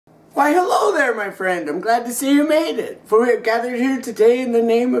Why, hello there, my friend. I'm glad to see you made it. For we are gathered here today in the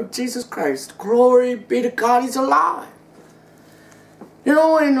name of Jesus Christ. Glory be to God, He's alive. You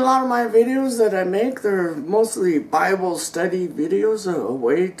know, in a lot of my videos that I make, they're mostly Bible study videos, a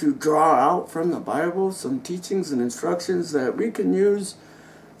way to draw out from the Bible some teachings and instructions that we can use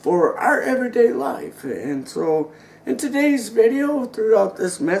for our everyday life. And so, in today's video, throughout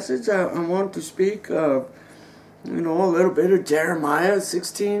this message, I want to speak of a little bit of Jeremiah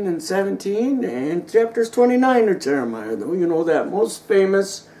 16 and 17 and chapters 29 of Jeremiah. That most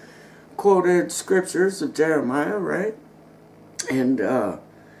famous quoted scriptures of Jeremiah, right? And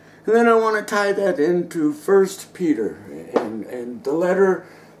then I want to tie that into 1 Peter and the letter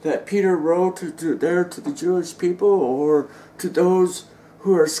that Peter wrote to the Jewish people, or to those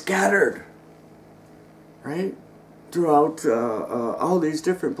who are scattered, right? Throughout all these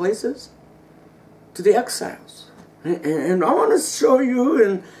different places, to the exiles. And I want to show you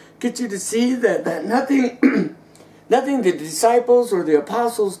and get you to see that nothing the disciples or the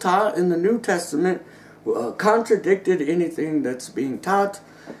apostles taught in the New Testament contradicted anything that's being taught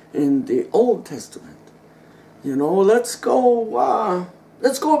in the Old Testament. Let's go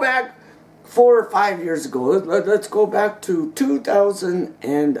back 4 or 5 years ago. Let's go back to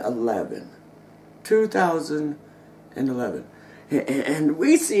 2011. 2011. And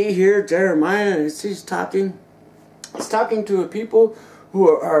we see here Jeremiah, he's talking to a people who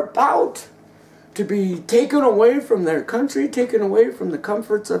are about to be taken away from their country, taken away from the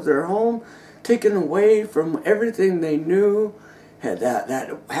comforts of their home, taken away from everything they knew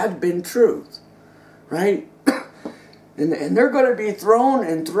that had been truth, right? and they're going to be thrown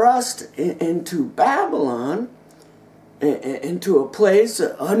and thrust into Babylon, into a place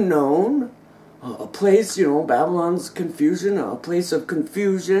unknown, a place, Babylon's confusion, a place of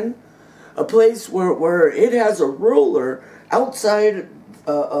confusion, a place where it has a ruler outside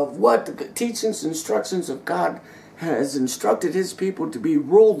of what the teachings and instructions of God has instructed his people to be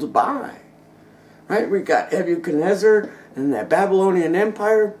ruled by. Right? We got Nebuchadnezzar and that Babylonian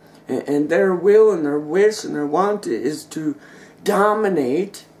Empire, and their will and their wish and their want is to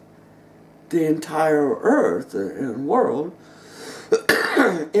dominate the entire earth and world.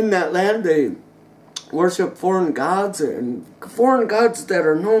 In that land, they worship foreign gods, and foreign gods that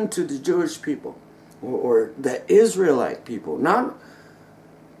are known to the Jewish people, or the Israelite people. Not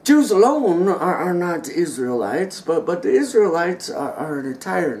Jews alone are not Israelites, but the Israelites are an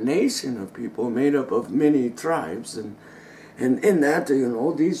entire nation of people made up of many tribes, and in that,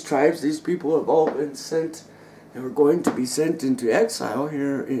 these tribes, these people have all been sent, and were going to be sent into exile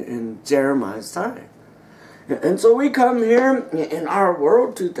here in Jeremiah's time. And so we come here in our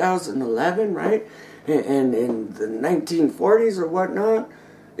world, 2011, right? And in the 1940s or whatnot,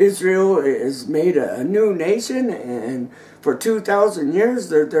 Israel is made a new nation, and for 2,000 years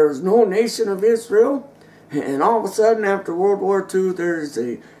there was no nation of Israel, and all of a sudden after World War II there's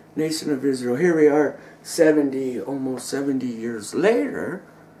a nation of Israel. Here we are almost 70 years later,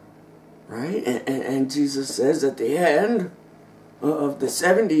 right? And Jesus says at the end of the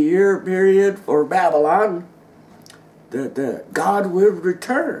 70-year period for Babylon that God would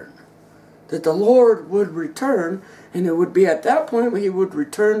return. That the Lord would return, and it would be at that point when he would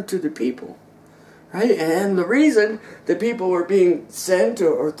return to the people. Right? And the reason the people were being sent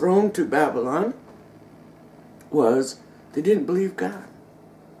or thrown to Babylon was they didn't believe God.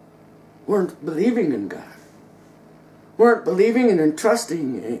 Weren't believing in God. Weren't believing and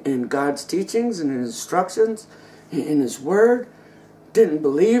entrusting in God's teachings and his instructions, in his word. Didn't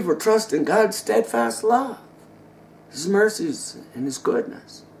believe or trust in God's steadfast love, his mercies, and his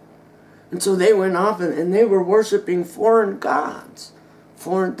goodness. And so they went off and they were worshiping foreign gods,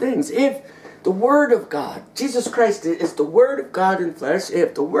 foreign things. If the Word of God, Jesus Christ is the Word of God in flesh,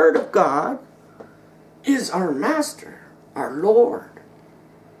 if the Word of God is our Master, our Lord,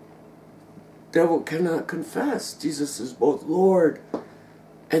 devil cannot confess Jesus is both Lord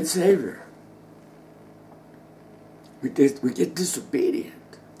and Savior. We get disobedient.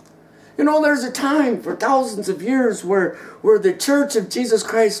 There's a time for thousands of years where the Church of Jesus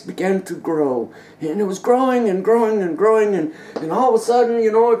Christ began to grow. And it was growing and growing and growing. And all of a sudden,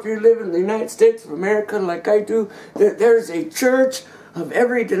 if you live in the United States of America like I do, there's a church of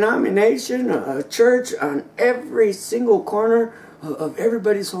every denomination, a church on every single corner of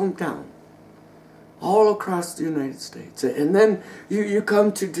everybody's hometown. All across the United States. And then you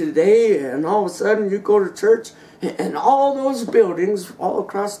come to today, and all of a sudden you go to church, and all those buildings all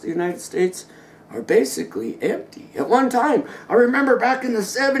across the United States are basically empty. At one time, I remember back in the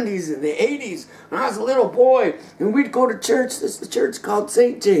 70s and the 80s, when I was a little boy, and we'd go to church. This is the church called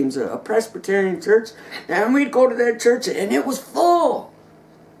St. James, a Presbyterian church, and we'd go to that church, and it was full.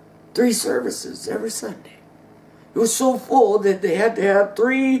 3 services every Sunday. It was so full that they had to have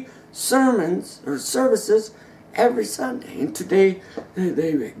 3 sermons or services every Sunday. And today,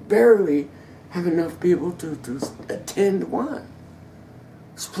 they barely have enough people to attend one.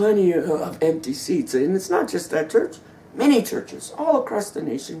 There's plenty of empty seats. And it's not just that church. Many churches all across the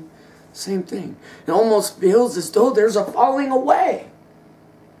nation, same thing. It almost feels as though there's a falling away.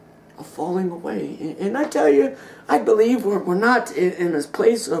 A falling away. And I tell you, I believe we're not in a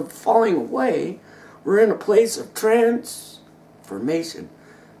place of falling away. We're in a place of transformation.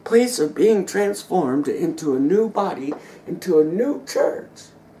 Place of being transformed into a new body, into a new church.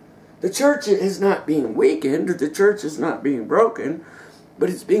 The church is not being weakened. The church is not being broken. But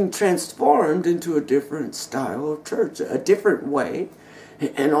it's being transformed into a different style of church. A different way.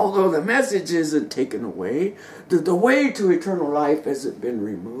 And although the message isn't taken away, the way to eternal life hasn't been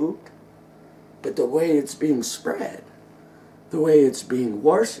removed. But the way it's being spread, the way it's being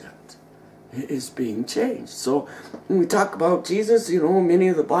worshipped, is being changed. So when we talk about Jesus, many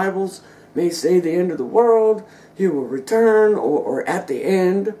of the Bibles may say the end of the world, he will return, or at the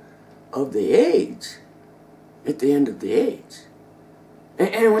end of the age. At the end of the age.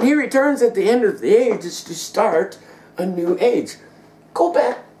 And when he returns at the end of the age, it's to start a new age. Go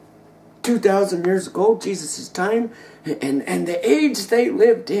back 2,000 years ago, Jesus' time, and the age they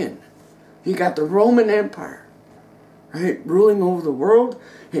lived in. You got the Roman Empire, right, ruling over the world,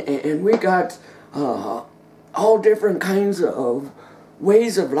 and we got all different kinds of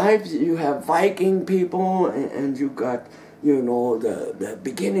ways of life. You have Viking people, and you got, the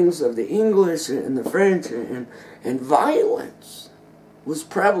beginnings of the English and the French, and violence was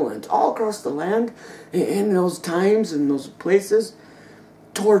prevalent all across the land in those times and those places.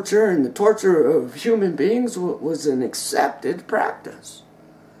 Torture and the torture of human beings was an accepted practice.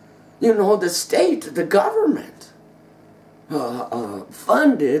 The state, the government,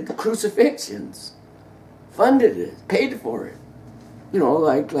 funded crucifixions, funded it, paid for it.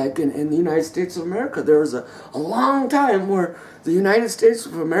 Like in the United States of America, there was a long time where the United States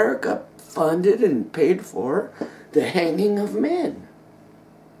of America funded and paid for the hanging of men.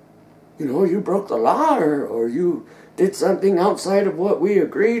 You broke the law or you did something outside of what we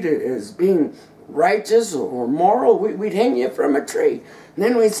agreed as being righteous or moral, we'd hang you from a tree. And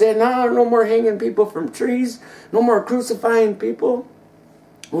then we said, no more hanging people from trees, no more crucifying people.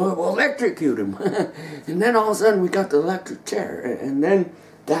 We'll electrocute them. And then all of a sudden we got the electric chair. And then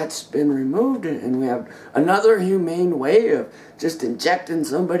that's been removed. And we have another humane way of just injecting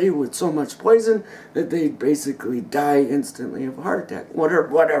somebody with so much poison that they basically die instantly of a heart attack.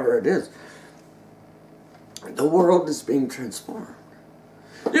 Whatever it is. The world is being transformed.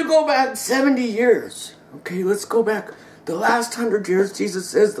 You go back 70 years. Okay, let's go back. The last 100 years, Jesus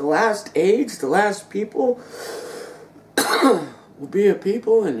says the last age, the last people will be a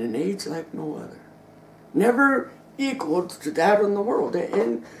people in an age like no other. Never equaled to that in the world.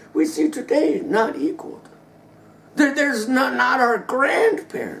 And we see today not equaled. There's not our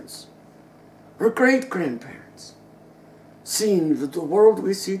grandparents or great-grandparents seeing the world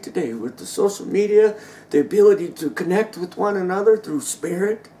we see today with the social media, the ability to connect with one another through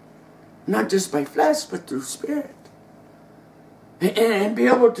spirit, not just by flesh, but through spirit. And be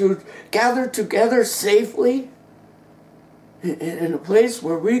able to gather together safely in a place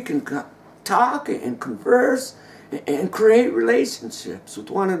where we can talk and converse and create relationships with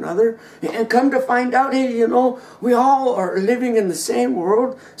one another, and come to find out, hey, we all are living in the same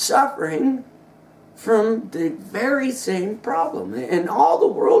world, suffering from the very same problem. And all the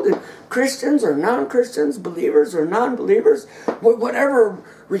world, Christians or non-Christians, believers or non-believers, whatever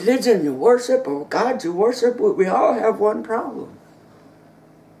religion you worship or God you worship, we all have one problem.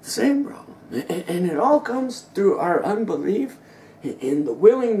 The same problem. And it all comes through our unbelief in the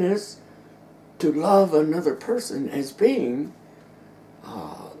willingness to love another person as being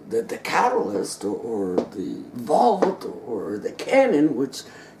the catalyst or the vault or the cannon which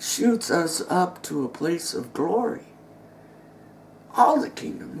shoots us up to a place of glory. All the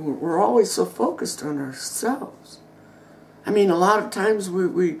kingdom. We're always so focused on ourselves. I mean, a lot of times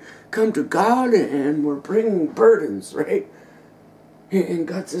we come to God and we're bringing burdens, right? And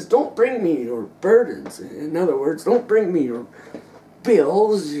God says, don't bring me your burdens. In other words, don't bring me your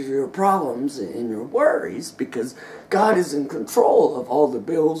bills, your problems, and your worries, because God is in control of all the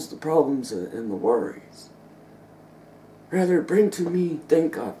bills, the problems, and the worries. Rather, bring to me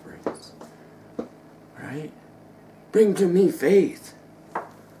thank offerings, right? Bring to me faith.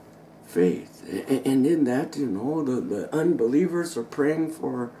 Faith. And in that, the unbelievers are praying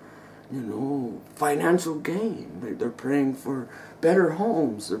for, financial gain. They're praying for better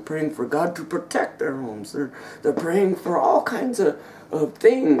homes. They're praying for God to protect their homes. They're praying for all kinds of of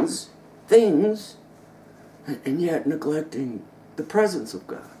things, and yet neglecting the presence of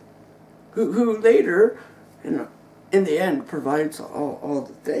God, who later, in the end, provides all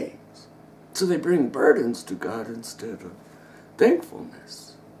the things. So they bring burdens to God instead of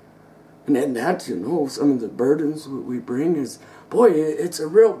thankfulness. And in that, some of the burdens we bring is, boy, it's a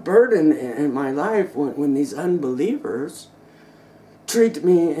real burden in my life when these unbelievers treat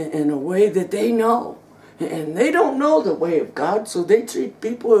me in a way that they know. And they don't know the way of God, so they treat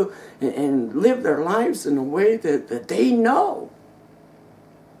people and live their lives in a way that they know.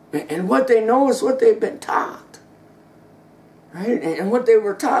 And what they know is what they've been taught. Right? And what they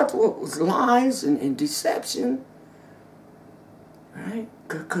were taught was lies and deception. Right?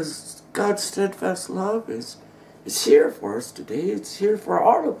 Because God's steadfast love is here for us today. It's here for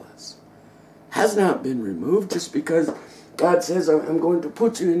all of us. Has not been removed just because God says, I'm going to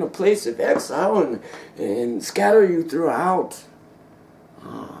put you in a place of exile and scatter you throughout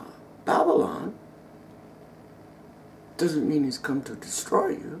Babylon. Doesn't mean he's come to destroy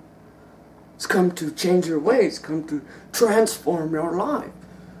you. He's come to change your ways, come to transform your life.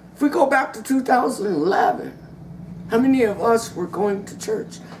 If we go back to 2011, how many of us were going to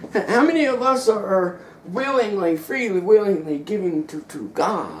church? How many of us are freely willingly giving to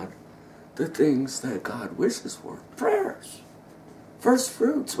God the things that God wishes for? Prayers, first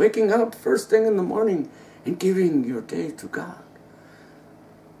fruits, waking up first thing in the morning and giving your day to God.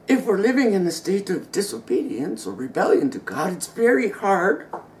 If we're living in a state of disobedience or rebellion to God, it's very hard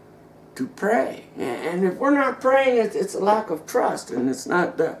to pray. And if we're not praying, it's a lack of trust, and it's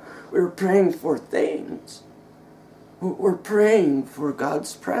not that we're praying for things. We're praying for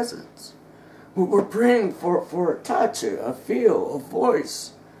God's presence. We're praying for a touch, a feel, a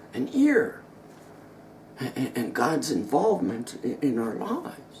voice, an ear, and God's involvement in our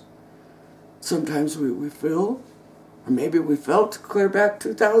lives. Sometimes we feel, or maybe we felt clear back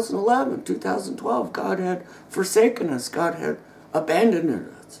 2011, 2012, God had forsaken us, God had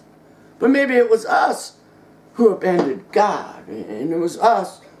abandoned us. But maybe it was us who abandoned God, and it was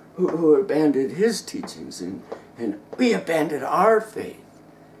us who abandoned His teachings, and we abandoned our faith.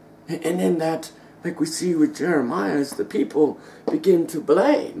 And in that, like we see with Jeremiah, as the people begin to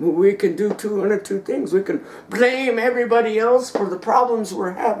blame, we can do one of two things. We can blame everybody else for the problems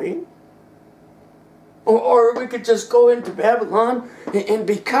we're having, or we could just go into Babylon and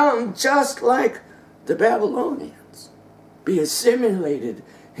become just like the Babylonians, be assimilated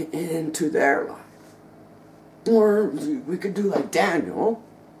into their life. Or we could do like Daniel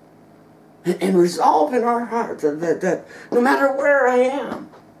and resolve in our hearts that no matter where I am,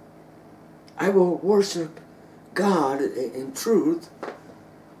 I will worship God in truth.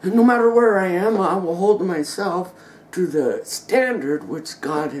 And no matter where I am, I will hold myself to the standard which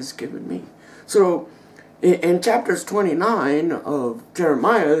God has given me. So in chapters 29 of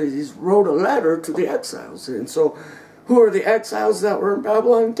Jeremiah, he wrote a letter to the exiles. And so who are the exiles that were in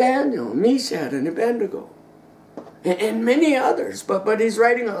Babylon? Daniel, Meshach, and Abednego, and many others. But he's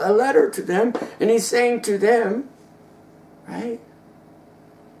writing a letter to them, and he's saying to them, right,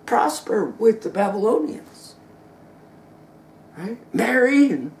 prosper with the Babylonians. Right?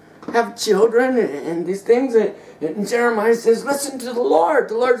 Marry and have children and these things. And Jeremiah says, listen to the Lord.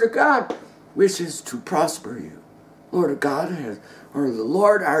 The Lord your God wishes to prosper you. The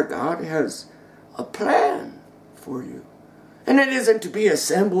Lord our God has a plan for you. And it isn't to be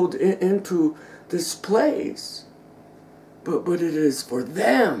assembled into this place, but it is for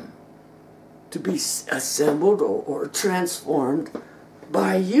them to be assembled or transformed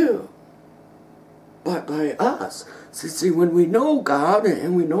by you, by us. So see, when we know God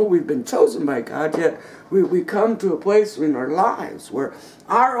and we know we've been chosen by God, yet we come to a place in our lives where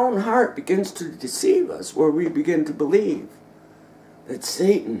our own heart begins to deceive us, where we begin to believe that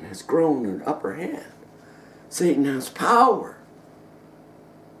Satan has grown an upper hand. Satan has power.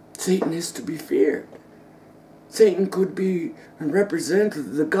 Satan is to be feared. Satan could be and represent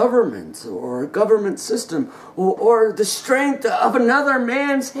the government or a government system or the strength of another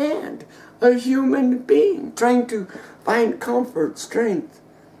man's hand, a human being trying to find comfort, strength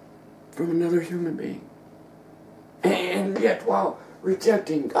from another human being. And yet while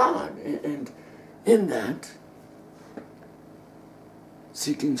rejecting God and in that,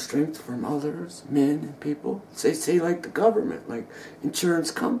 seeking strength from others, men and people, say like the government, like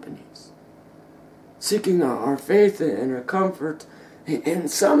insurance companies. Seeking our faith and our comfort in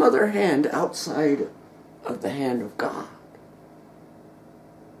some other hand outside of the hand of God.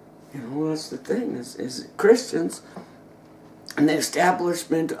 That's the thing, is Christians and the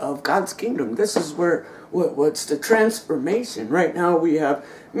establishment of God's kingdom. This is what's the transformation. Right now we have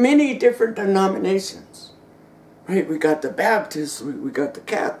many different denominations. Right? We got the Baptists, we got the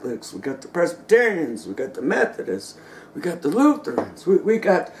Catholics, we got the Presbyterians, we got the Methodists, we got the Lutherans. We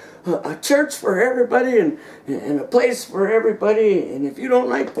got a church for everybody and a place for everybody. And if you don't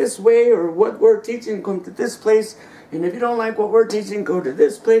like this way or what we're teaching, come to this place. And if you don't like what we're teaching, go to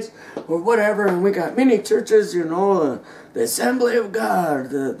this place or whatever. And we got many churches, you know, the Assembly of God,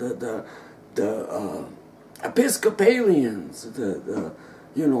 the Episcopalians,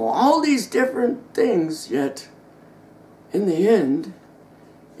 you know, all these different things. Yet, in the end,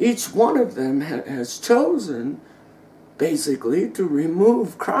 each one of them has chosen, basically, to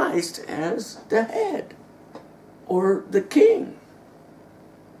remove Christ as the head or the king.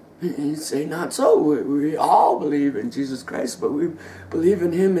 And you say, not so. We all believe in Jesus Christ, but we believe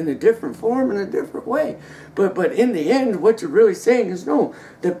in him in a different form, in a different way. But in the end, what you're really saying is, no,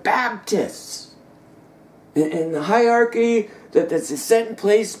 the Baptists, in the hierarchy that's set in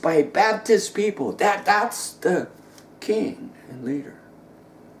place by Baptist people, that's the king and leader.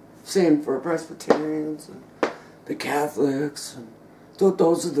 Same for Presbyterians and the Catholics. And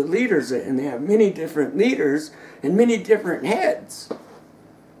those are the leaders, and they have many different leaders and many different heads.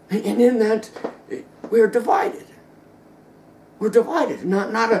 And in that, we're divided. We're divided.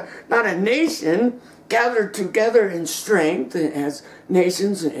 Not a nation gathered together in strength as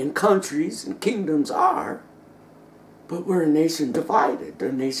nations and countries and kingdoms are, but we're a nation divided,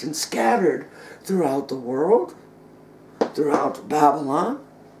 a nation scattered throughout the world, throughout Babylon,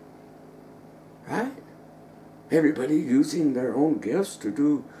 right? Everybody using their own gifts to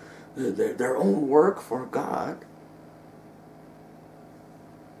do their own work for God.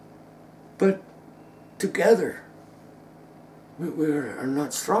 But together, we are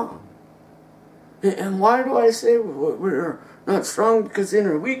not strong. And why do I say we're not strong? Because in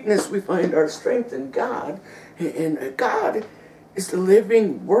our weakness, we find our strength in God. And God is the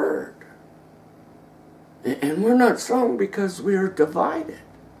living Word. And we're not strong because we are divided.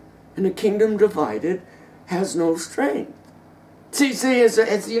 And a kingdom divided has no strength. See, as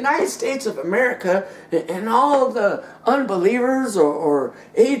the United States of America and all the unbelievers or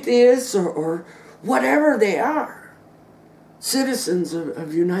atheists or whatever they are, citizens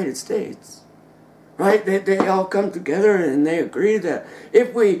of the United States, right? They all come together and they agree that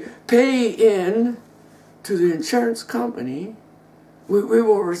if we pay in to the insurance company, we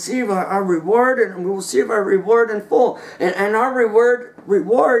will receive our reward, and we will receive our reward in full. And our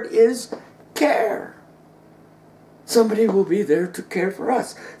reward is care. Somebody will be there to care for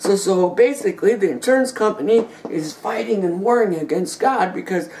us. So basically, the insurance company is fighting and warring against God,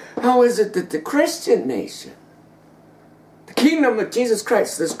 because how is it that the Christian nation, the kingdom of Jesus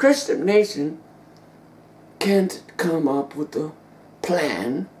Christ, this Christian nation, can't come up with a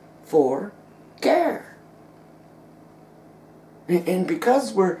plan for care? And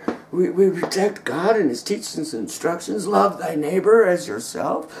because we reject God and his teachings and instructions, love thy neighbor as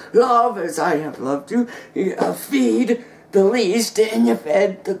yourself, love as I have loved you, feed the least and you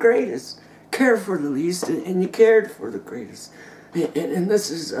fed the greatest, care for the least and you cared for the greatest. And this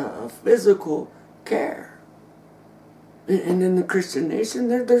is a physical care. And in the Christian nation,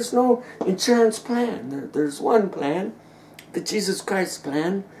 there's no insurance plan. There's one plan, the Jesus Christ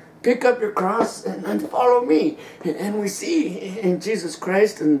plan. Pick up your cross and follow me. And we see in Jesus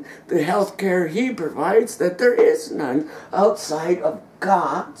Christ and the health care he provides that there is none outside of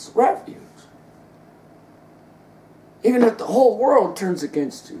God's refuge. Even if the whole world turns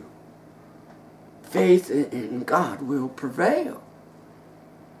against you, faith in God will prevail.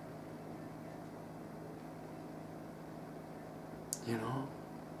 You know?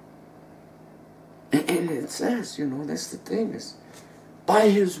 And it says, you know, that's the thing is, by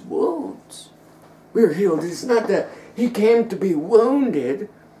his wounds we're healed. It's not that he came to be wounded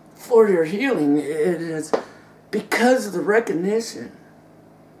for your healing. It is because of the recognition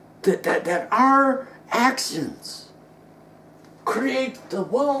that our actions create the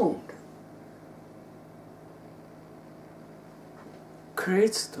wound.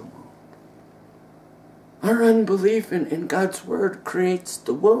 Creates the wound. Our unbelief in God's word creates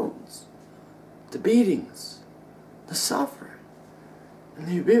the wounds, the beatings, the suffering, and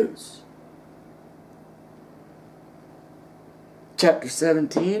the abuse. Chapter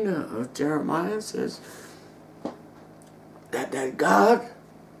 17 of Jeremiah says that God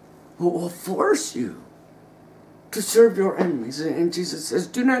will force you to serve your enemies. And Jesus says,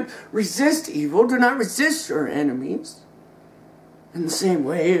 do not resist evil, do not resist your enemies. In the same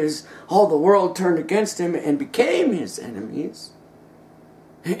way as all the world turned against him and became his enemies.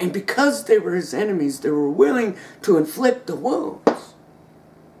 And because they were his enemies, they were willing to inflict the wounds.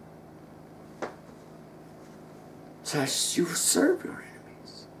 So you serve your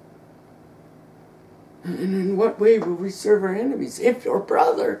enemies. And in what way will we serve our enemies? If your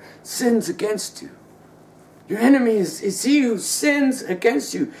brother sins against you, your enemy is he who sins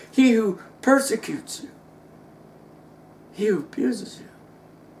against you, he who persecutes you, he who abuses you,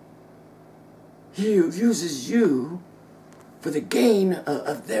 he who uses you for the gain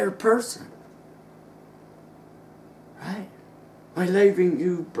of their person. Right? By leaving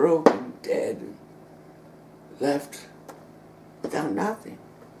you broken, dead, and left without nothing.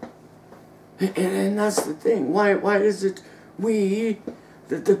 And that's the thing. Why is it we,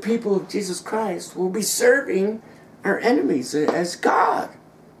 the people of Jesus Christ, will be serving our enemies as God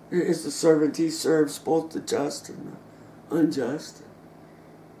is the servant? He serves both the just and the unjust.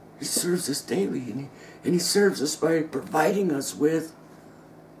 He serves us daily, and he serves us by providing us with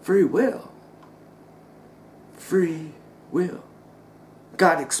free will. Free will.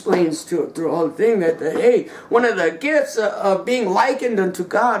 God explains through all the thing that, hey, one of the gifts of being likened unto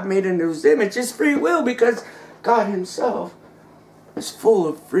God, made in his image, is free will, because God himself is full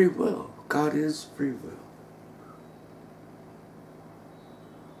of free will. God is free will.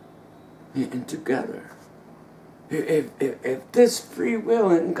 And together, if this free will,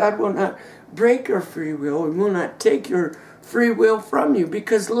 and God will not break your free will, and will not take your free will from you,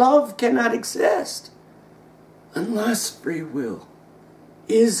 because love cannot exist unless free will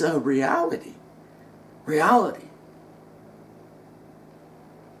is a reality. Reality.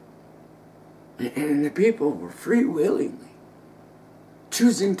 And the people were free willingly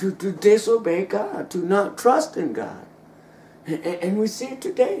choosing to disobey God, to not trust in God. And we see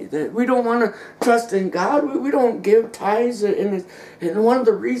today that we don't want to trust in God. We don't give tithes. And one of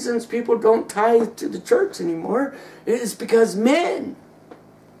the reasons people don't tithe to the church anymore is because men,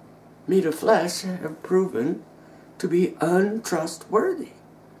 made of flesh, have proven to be untrustworthy.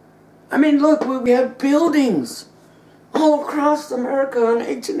 I mean, look, we have buildings all across America on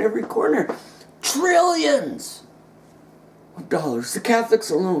each and every corner. Trillions of dollars. The Catholics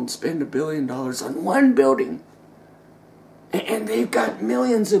alone spend $1 billion on one building. And they've got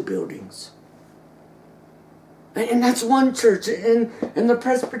millions of buildings. And that's one church. And the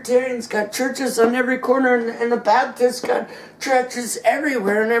Presbyterians got churches on every corner. And the Baptists got churches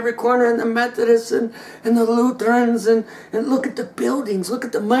everywhere in every corner. And the Methodists and the Lutherans. And look at the buildings. Look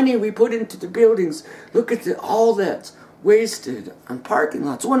at the money we put into the buildings. Look at all that's wasted on parking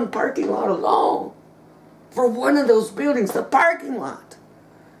lots. One parking lot alone. For one of those buildings, the parking lot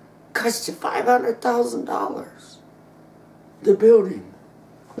cost you $500,000. The building,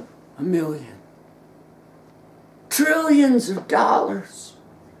 $1 million. Trillions of dollars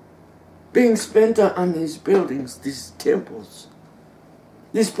being spent on these buildings, these temples,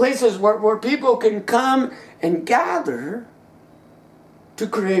 these places where people can come and gather to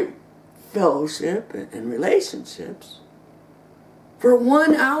create fellowship and relationships for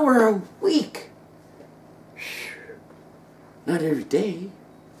 1 hour a week. Not every day.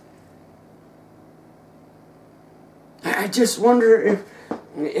 I just wonder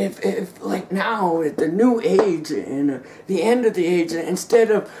if like now at the new age and the end of the age,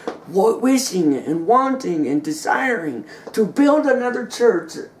 instead of wishing and wanting and desiring to build another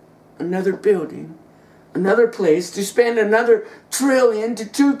church, another building, another place, to spend another $1 trillion to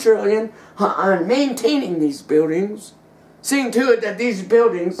 $2 trillion on maintaining these buildings, seeing to it that these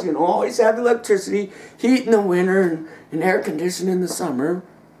buildings, always have electricity, heat in the winter, and air conditioning in the summer,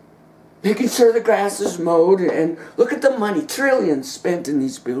 making sure the grass is mowed, and look at the money, trillions spent in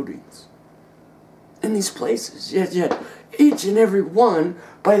these buildings, in these places. Yet each and every one,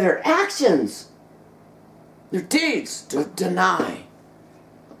 by their actions, their deeds, to deny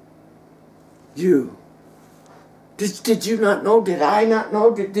you. Did you not know? Did I not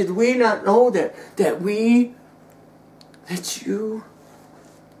know? Did we not know that you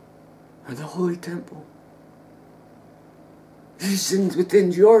are the holy temple?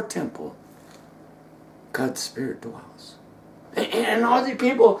 Within your temple, God's Spirit dwells. And all the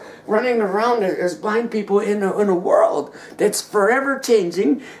people running around as blind people in a world that's forever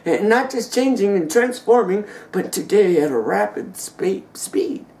changing, and not just changing and transforming, but today at a rapid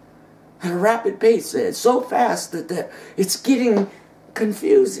speed, at a rapid pace. It's so fast that it's getting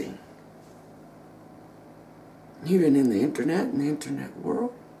confusing. Even in the internet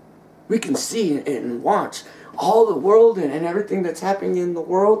world, we can see and watch all the world and everything that's happening in the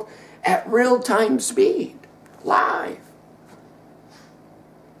world at real-time speed, live.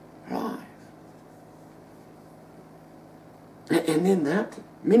 And in that,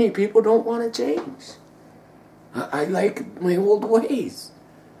 many people don't want to change. I like my old ways.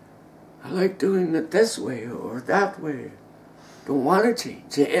 I like doing it this way or that way. Don't want to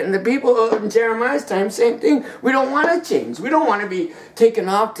change. And the people in Jeremiah's time, same thing. We don't want to change. We don't want to be taken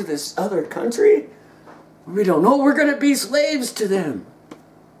off to this other country. We don't know. We're going to be slaves to them.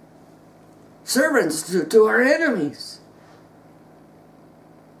 Servants to our enemies.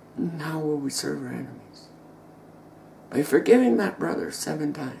 And how will we serve our enemies? By forgiving that brother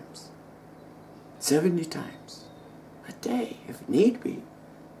 7 times. 70 times. A day, if need be.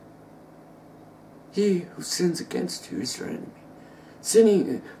 He who sins against you is your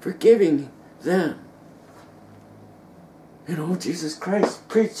enemy. Forgiving them. You know, Jesus Christ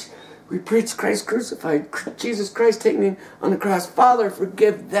we preach Christ crucified. Jesus Christ taking on the cross. Father,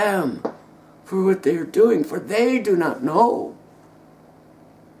 forgive them for what they are doing, for they do not know.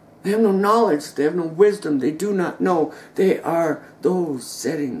 They have no knowledge. They have no wisdom. They do not know. They are those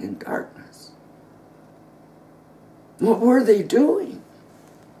sitting in darkness. What were they doing?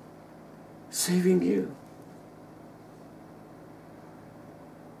 Saving you.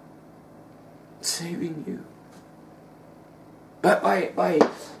 Saving you. But by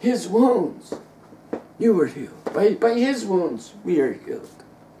his wounds, you were healed. By his wounds, we are healed.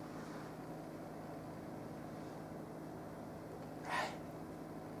 Right?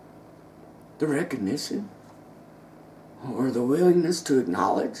 The recognition or the willingness to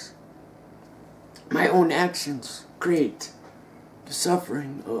acknowledge my own actions create the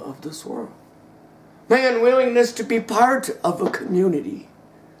suffering of this world. My unwillingness to be part of a community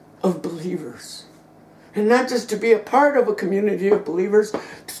of believers. And not just to be a part of a community of believers,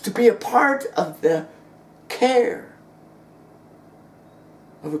 to be a part of the care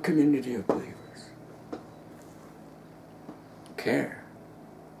of a community of believers. Care.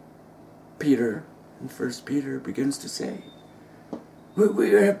 Peter, in 1 Peter, begins to say,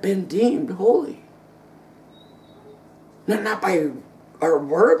 we have been deemed holy. Not by our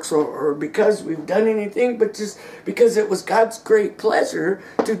works or because we've done anything, but just because it was God's great pleasure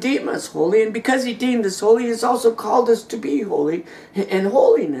to deem us holy. And because he deemed us holy, he has also called us to be holy. And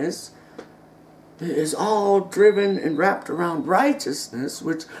holiness is all driven and wrapped around righteousness,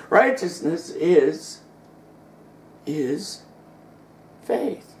 which righteousness is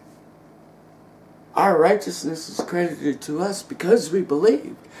faith. Our righteousness is credited to us because we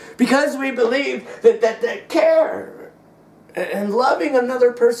believed. Because we believed that care and loving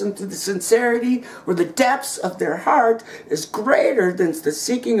another person to the sincerity or the depths of their heart is greater than the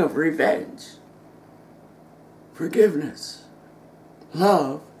seeking of revenge. Forgiveness,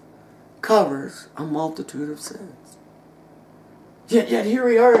 love, covers a multitude of sins. Yet here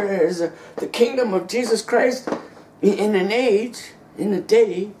we are as the kingdom of Jesus Christ in an age, in a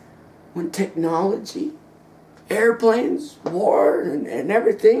day, when technology, airplanes, war, and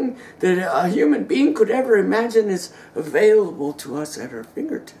everything that a human being could ever imagine is available to us at our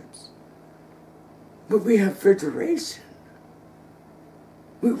fingertips. But we have refrigeration.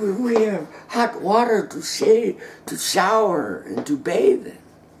 We have hot water to shower and to bathe in.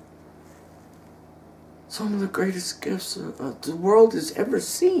 Some of the greatest gifts the world has ever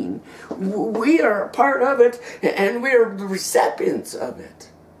seen. We are a part of it, and we are the recipients of it.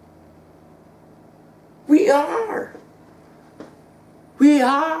 We are. We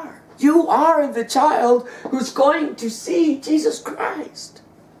are. You are the child who's going to see Jesus Christ.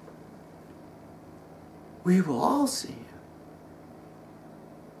 We will all see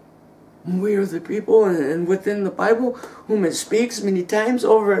him. We are the people, and within the Bible, whom it speaks many times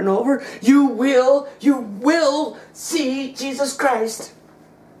over and over, you will see Jesus Christ.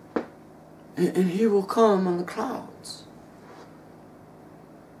 And he will come on the clouds.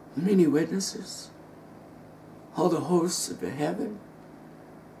 Many witnesses. All the hosts of heaven.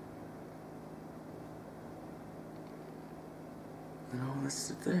 And all that's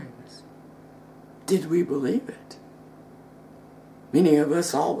the things. Did we believe it? Many of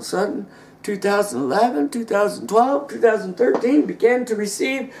us all of a sudden, 2011, 2012, 2013, began to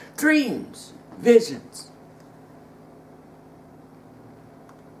receive dreams, visions.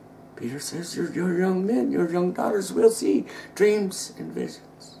 Peter says, your young men, your young daughters will see dreams and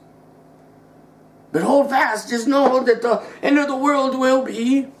visions. But hold fast, just know that the end of the world will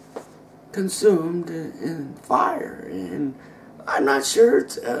be consumed in fire. And I'm not sure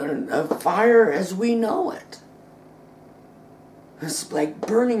it's a fire as we know it. It's like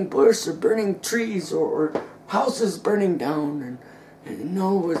burning bush or burning trees or houses burning down. And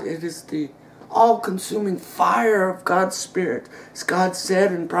no, it is the all-consuming fire of God's Spirit. As God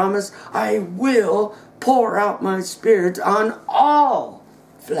said and promised, I will pour out my Spirit on all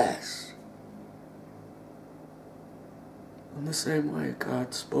flesh. In the same way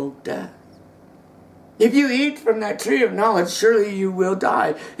God spoke death. If you eat from that tree of knowledge, surely you will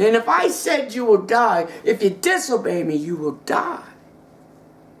die. And if I said you will die, if you disobey me, you will die.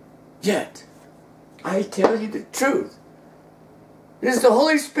 Yet, I tell you the truth. It is the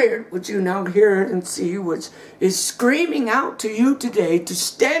Holy Spirit, which you now hear and see, which is screaming out to you today to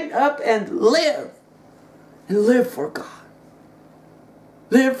stand up and live. And live for God.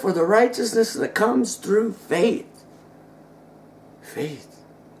 Live for the righteousness that comes through faith. Faith.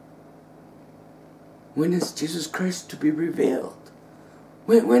 When is Jesus Christ to be revealed?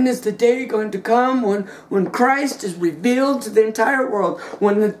 When is the day going to come when Christ is revealed to the entire world?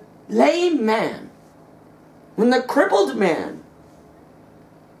 When the lame man, when the crippled man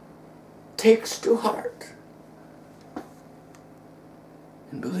takes to heart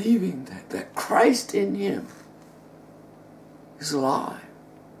and believing that Christ in him is alive.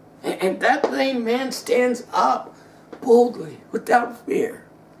 And that lame man stands up boldly, without fear,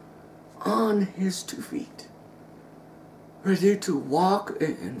 on his 2 feet, ready to walk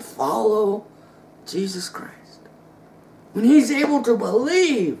and follow Jesus Christ. When he's able to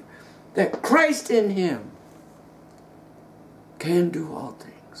believe that Christ in him can do all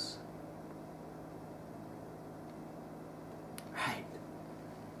things. Right.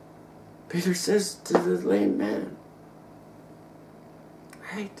 Peter says to the lame man,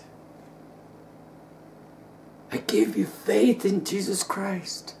 right, I give you faith in Jesus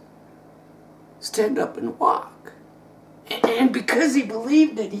Christ. Stand up and walk. And because he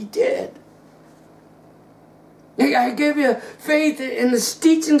believed it, he did. I give you faith in the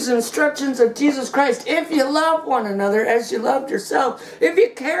teachings and instructions of Jesus Christ. If you love one another as you loved yourself, if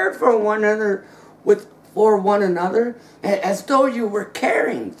you cared for one another as though you were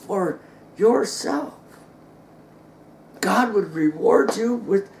caring for yourself, God would reward you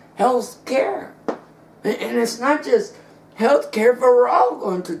with health care. And it's not just health care, for we're all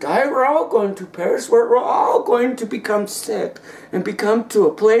going to die, we're all going to perish, we're all going to become sick and become to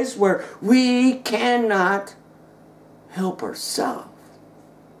a place where we cannot help ourselves.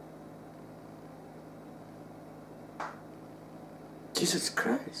 Jesus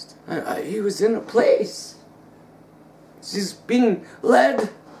Christ, he was in a place. He's being led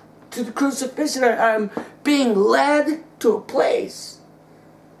to the crucifixion. I'm being led to a place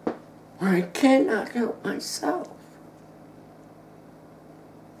where I cannot help myself.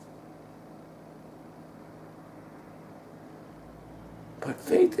 But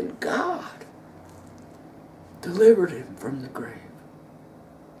faith in God delivered him from the grave.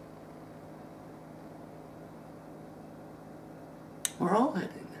 We're all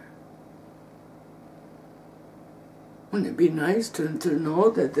heading there. Wouldn't it be nice to know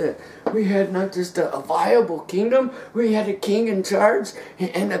that we had not just a viable kingdom, we had a king in charge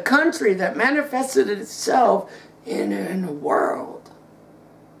and a country that manifested itself in a world,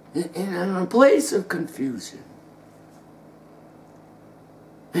 in a place of confusion.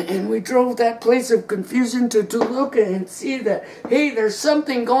 And we drove that place of confusion to look and see that, hey, there's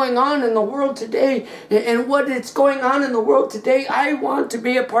something going on in the world today. And what is going on in the world today, I want to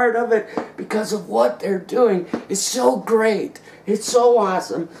be a part of it because of what they're doing. It's so great. It's so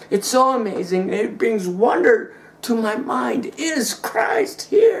awesome. It's so amazing. It brings wonder to my mind. Is Christ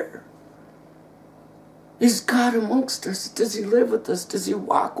here? Is God amongst us? Does he live with us? Does he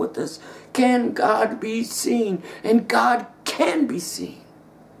walk with us? Can God be seen? And God can be seen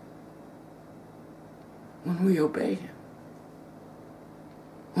when we obey him.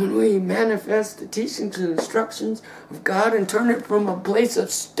 When we manifest the teachings and instructions of God and turn it from a place of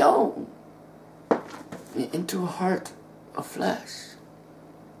stone into a heart of flesh.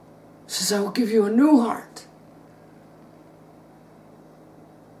 He says, I will give you a new heart.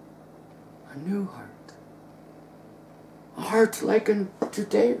 A new heart. A heart likened to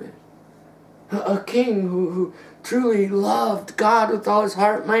David. A king who truly loved God with all his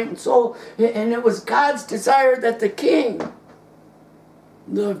heart, mind, and soul. And it was God's desire that the king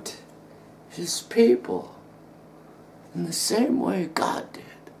loved his people in the same way God did.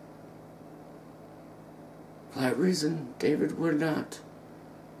 For that reason, David would not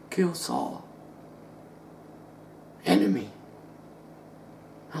kill Saul. Enemy.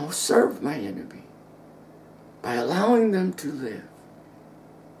 I will serve my enemy by allowing them to live.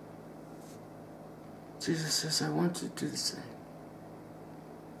 Jesus says, I want you to do the same.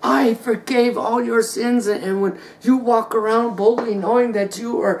 I forgave all your sins, and when you walk around boldly knowing that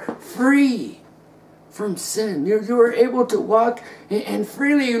you are free from sin, you are able to walk and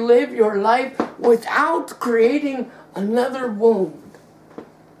freely live your life without creating another wound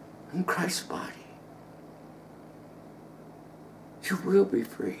in Christ's body. You will be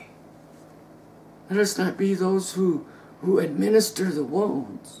free. Let us not be those who administer the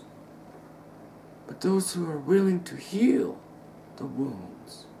wounds, but those who are willing to heal the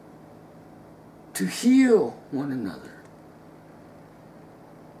wounds, to heal one another,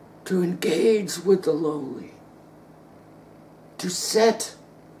 to engage with the lowly, to set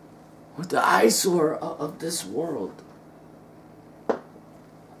with the eyesore of this world.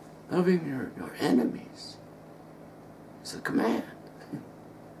 Loving your enemies is a command.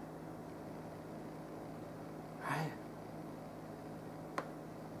 Right?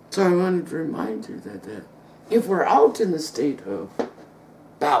 So I wanted to remind you that if we're out in the state of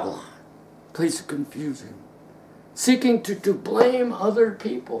Babylon, place of confusion, seeking to blame other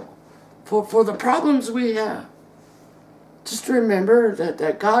people for the problems we have, just remember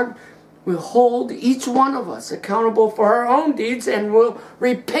that God will hold each one of us accountable for our own deeds and will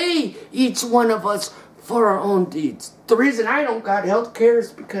repay each one of us for our own deeds. The reason I don't got health care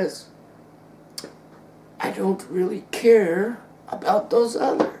is because I don't really care about those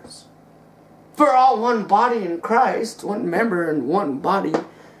others. For all one body in Christ, one member in one body,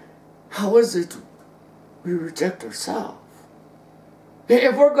 how is it we reject ourselves?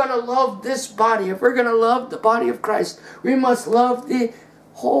 If we're going to love this body, if we're going to love the body of Christ, we must love the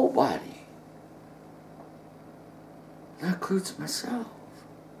whole body. That includes myself.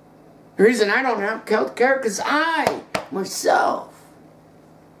 The reason I don't have health care is because I, myself,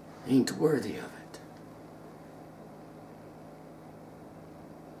 ain't worthy of it.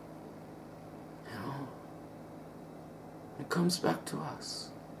 You know, it comes back to us.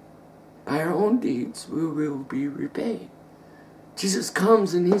 By our own deeds, we will be repaid. Jesus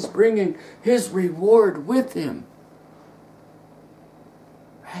comes and he's bringing his reward with him.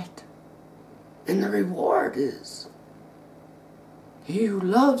 Right? And the reward is he who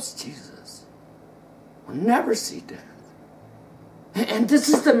loves Jesus will never see death. And this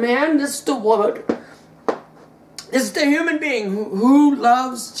is the man, this is the woman, this is the human being who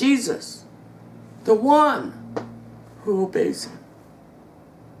loves Jesus. The one who obeys him.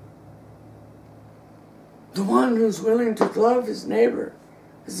 The one who's willing to love his neighbor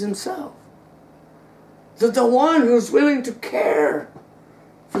as himself. The one who's willing to care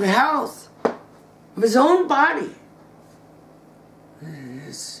for the health of his own body. It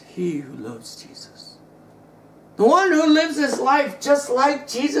is he who loves Jesus. The one who lives his life just like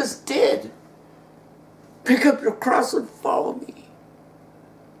Jesus did. Pick up your cross and follow me.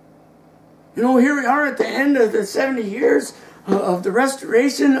 You know, here we are at the end of the 70 years of the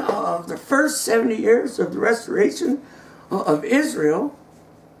restoration, of the first 70 years of the restoration of Israel.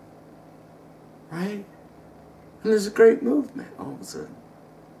 Right? And there's a great movement all of a sudden.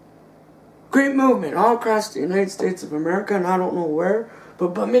 Great movement all across the United States of America, and I don't know where,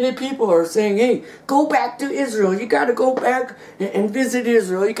 but many people are saying, hey, go back to Israel. You got to go back and visit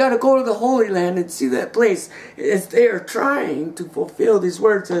Israel. You got to go to the Holy Land and see that place. As they are trying to fulfill these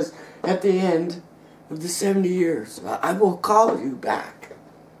words as at the end of the 70 years. I will call you back.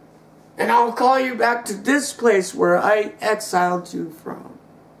 And I'll call you back to this place where I exiled you from.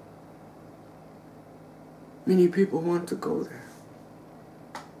 Many people want to go there.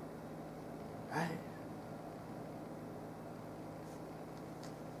 Right?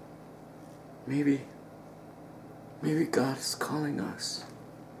 Maybe God is calling us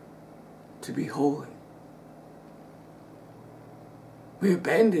to be holy. We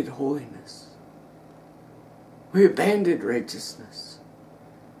abandoned holiness. We abandoned righteousness.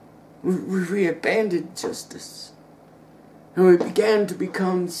 We abandoned justice. And we began to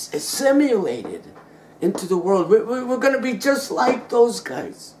become assimilated into the world. We're going to be just like those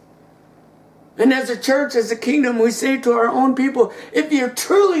guys. And as a church, as a kingdom, we say to our own people, if you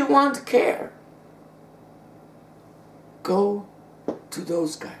truly want to care, go to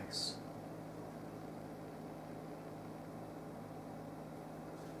those guys.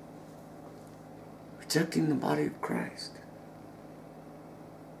 Rejecting the body of Christ.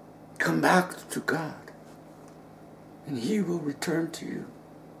 Come back to God, and he will return to you.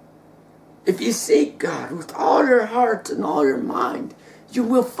 If you seek God with all your heart and all your mind, you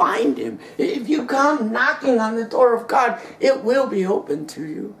will find him. If you come knocking on the door of God, it will be open to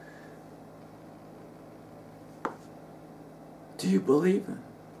you. Do you believe him?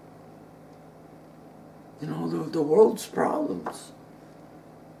 You know, the world's problems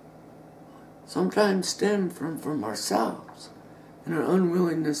sometimes stem from ourselves and our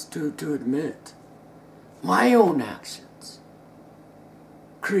unwillingness to admit my own actions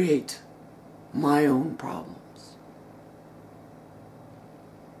create my own problems.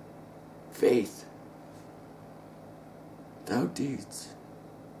 Faith without deeds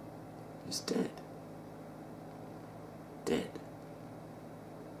is dead. Dead.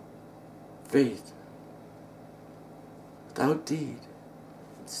 Faith without deed,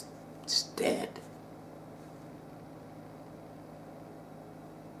 it's dead.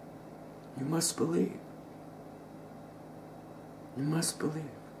 You must believe. You must believe.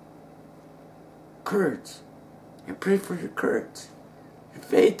 Courage I pray for your courage, your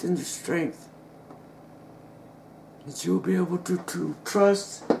faith, and your strength. That you will be able to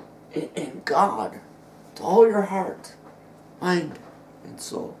trust in God with all your heart, mind, and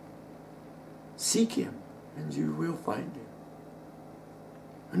soul. Seek Him, and you will find Him.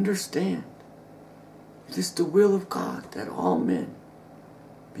 Understand, it is the will of God that all men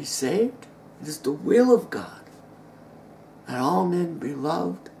be saved. It is the will of God that all men be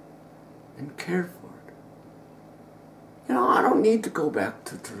loved and cared for. You know, I don't need to go back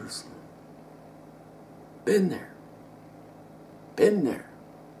to Jerusalem. Been there. Been there.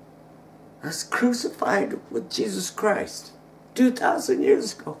 I was crucified with Jesus Christ 2,000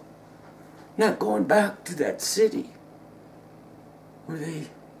 years ago. Not going back to that city where they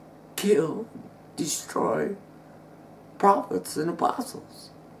kill, destroy prophets and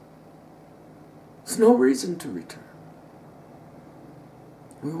apostles. There's no reason to return.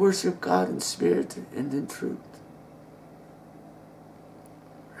 We worship God in spirit and in truth.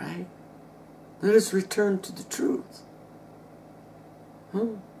 Right? Let us return to the truth.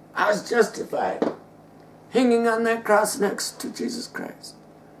 I was justified hanging on that cross next to Jesus Christ.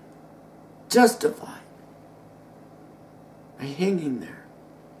 Justified by hanging there.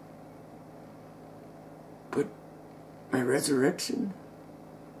 But my resurrection,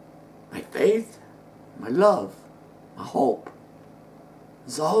 my faith, my love, my hope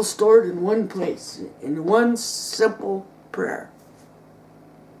is all stored in one place, in one simple prayer.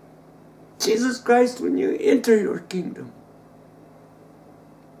 Jesus Christ, when you enter your kingdom,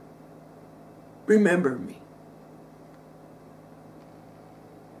 remember me.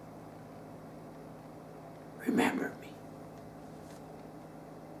 Remember me.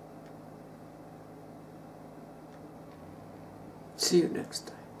 See you next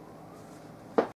time.